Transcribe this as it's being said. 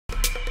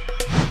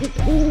What's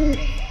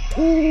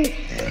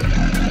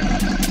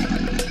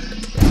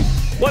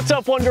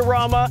up,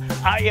 Wonderama?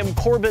 I am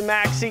Corbin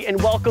Maxey,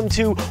 and welcome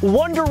to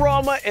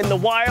Wonderama in the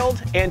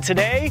Wild. And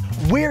today,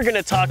 we're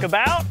gonna talk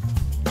about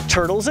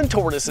turtles and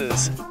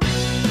tortoises.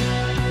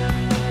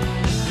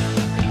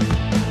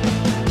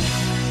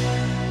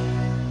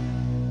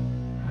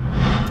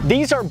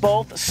 These are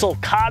both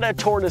sulcata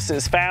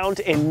tortoises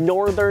found in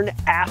northern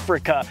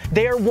Africa.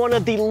 They are one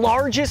of the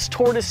largest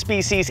tortoise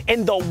species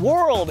in the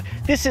world.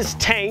 This is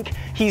Tank.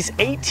 He's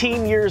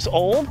 18 years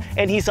old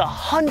and he's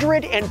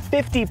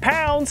 150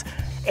 pounds.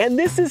 And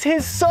this is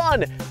his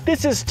son.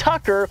 This is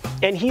Tucker,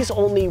 and he's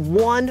only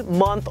 1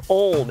 month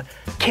old.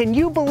 Can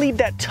you believe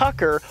that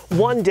Tucker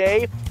one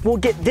day will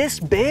get this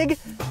big?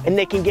 And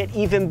they can get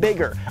even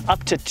bigger,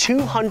 up to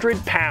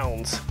 200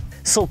 pounds.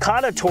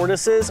 Sulcata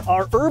tortoises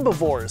are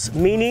herbivores,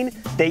 meaning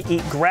they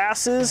eat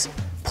grasses,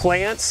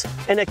 plants,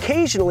 and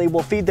occasionally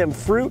will feed them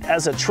fruit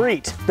as a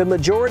treat. The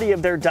majority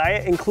of their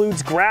diet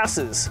includes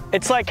grasses.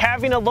 It's like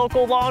having a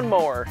local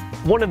lawnmower.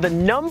 One of the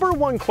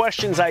 #1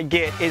 questions I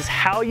get is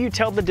how you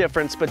tell the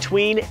difference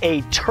between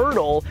a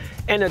turtle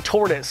and a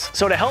tortoise.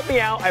 So to help me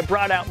out, I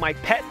brought out my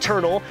pet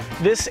turtle.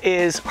 This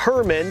is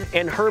Herman,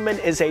 and Herman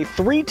is a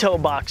 3-toe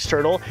box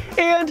turtle,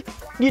 and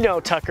you know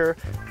Tucker,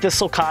 the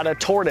sulcata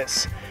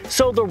tortoise.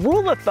 So the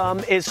rule of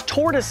thumb is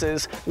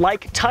tortoises,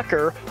 like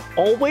Tucker,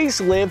 always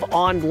live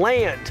on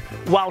land,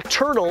 while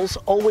turtles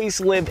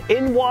always live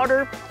in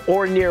water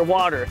or near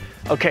water.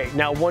 Okay,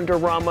 now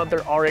Wonderama,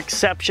 there are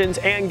exceptions,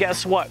 and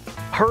guess what?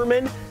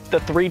 Herman, the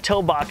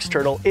 3-toe box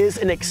turtle, is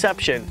an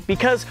exception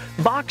because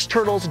box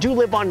turtles do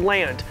live on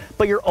land,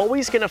 but you're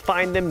always gonna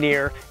find them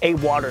near a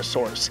water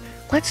source.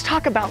 Let's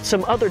talk about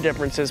some other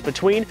differences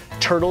between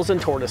turtles and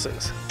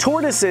tortoises.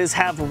 Tortoises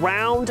have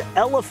round,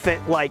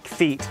 elephant-like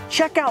feet.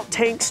 Check out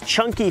Tank's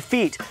chunky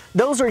feet.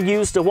 Those are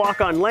used to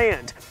walk on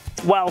land,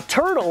 while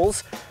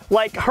turtles,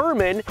 like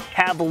Herman,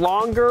 have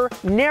longer,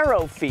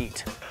 narrow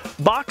feet.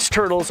 Box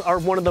turtles are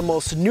one of the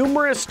most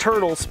numerous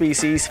turtle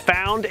species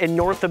found in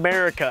North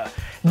America.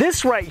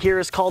 This right here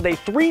is called a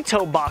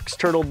 3-toe box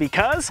turtle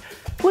because,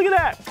 look at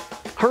that,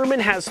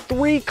 Herman has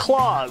 3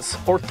 claws,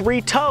 or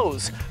 3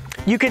 toes.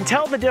 You can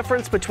tell the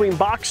difference between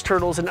box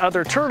turtles and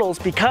other turtles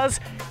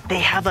because they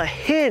have a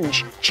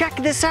hinge. Check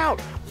this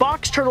out.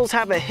 Box turtles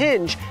have a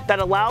hinge that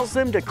allows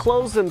them to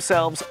close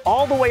themselves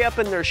all the way up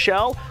in their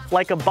shell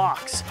like a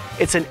box.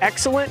 It's an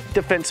excellent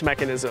defense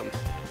mechanism.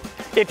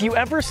 If you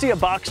ever see a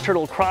box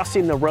turtle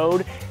crossing the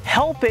road,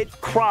 help it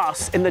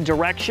cross in the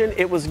direction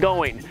it was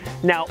going.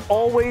 Now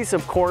always,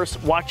 of course,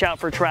 watch out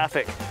for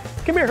traffic.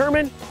 Come here,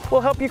 Herman,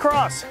 we'll help you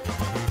cross.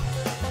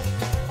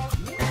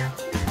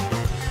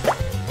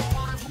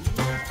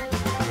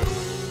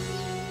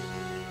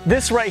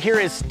 This right here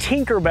is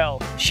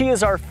Tinkerbell. She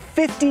is our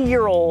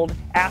 50-year-old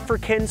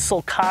African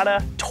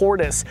sulcata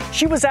tortoise.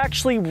 She was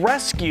actually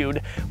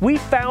rescued. We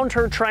found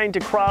her trying to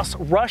cross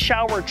rush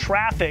hour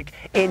traffic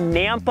in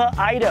Nampa,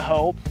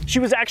 Idaho. She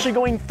was actually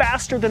going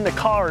faster than the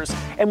cars,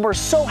 and we're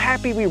so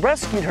happy we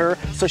rescued her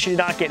so she did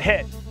not get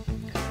hit.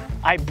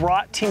 I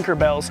brought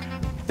Tinkerbell's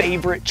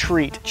favorite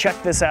treat.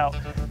 Check this out.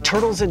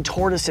 Turtles and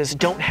tortoises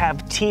don't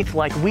have teeth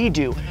like we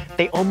do.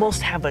 They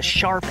almost have a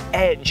sharp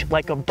edge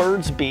like a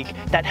bird's beak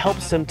that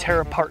helps them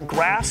tear apart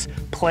grass,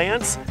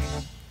 plants,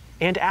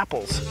 and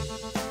apples.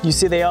 You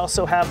see, they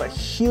also have a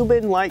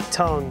human-like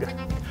tongue.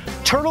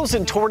 Turtles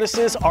and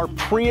tortoises are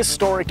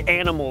prehistoric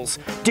animals.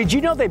 Did you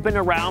know they've been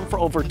around for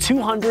over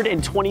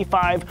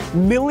 225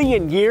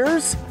 million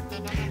years?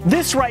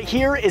 This right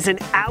here is an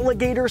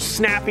alligator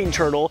snapping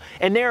turtle,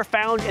 and they are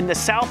found in the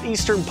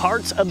southeastern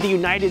parts of the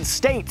United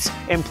States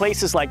in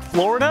places like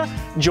Florida,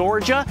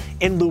 Georgia,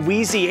 and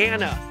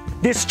Louisiana.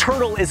 This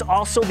turtle is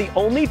also the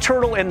only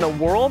turtle in the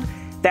world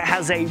that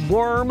has a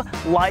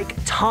worm-like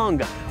tongue.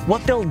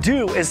 What they'll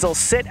do is they'll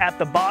sit at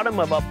the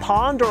bottom of a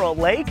pond or a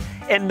lake,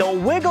 and they'll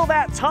wiggle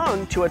that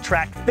tongue to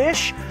attract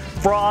fish,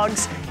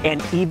 frogs,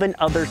 and even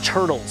other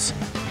turtles.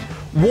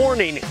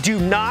 Warning, do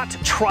not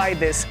try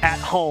this at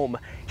home.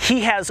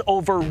 He has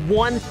over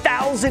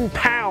 1,000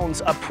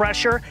 pounds of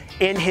pressure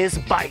in his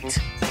bite.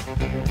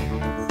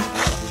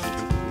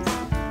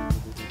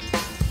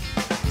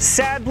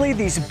 Sadly,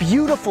 these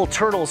beautiful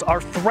turtles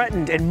are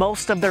threatened in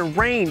most of their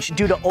range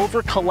due to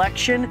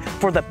over-collection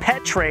for the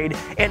pet trade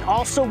and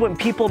also when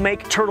people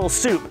make turtle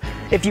soup.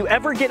 If you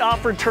ever get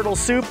offered turtle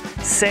soup,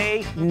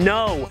 say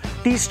no.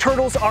 These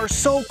turtles are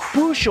so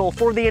crucial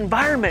for the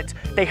environment.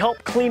 They help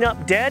clean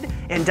up dead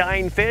and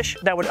dying fish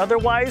that would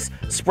otherwise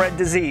spread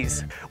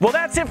disease. Well,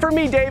 that's it for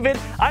me, David.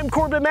 I'm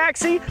Corbin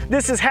Maxey.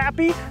 This is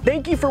Happy.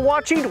 Thank you for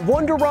watching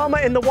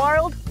Wonderama in the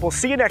Wild. We'll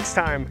see you next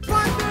time.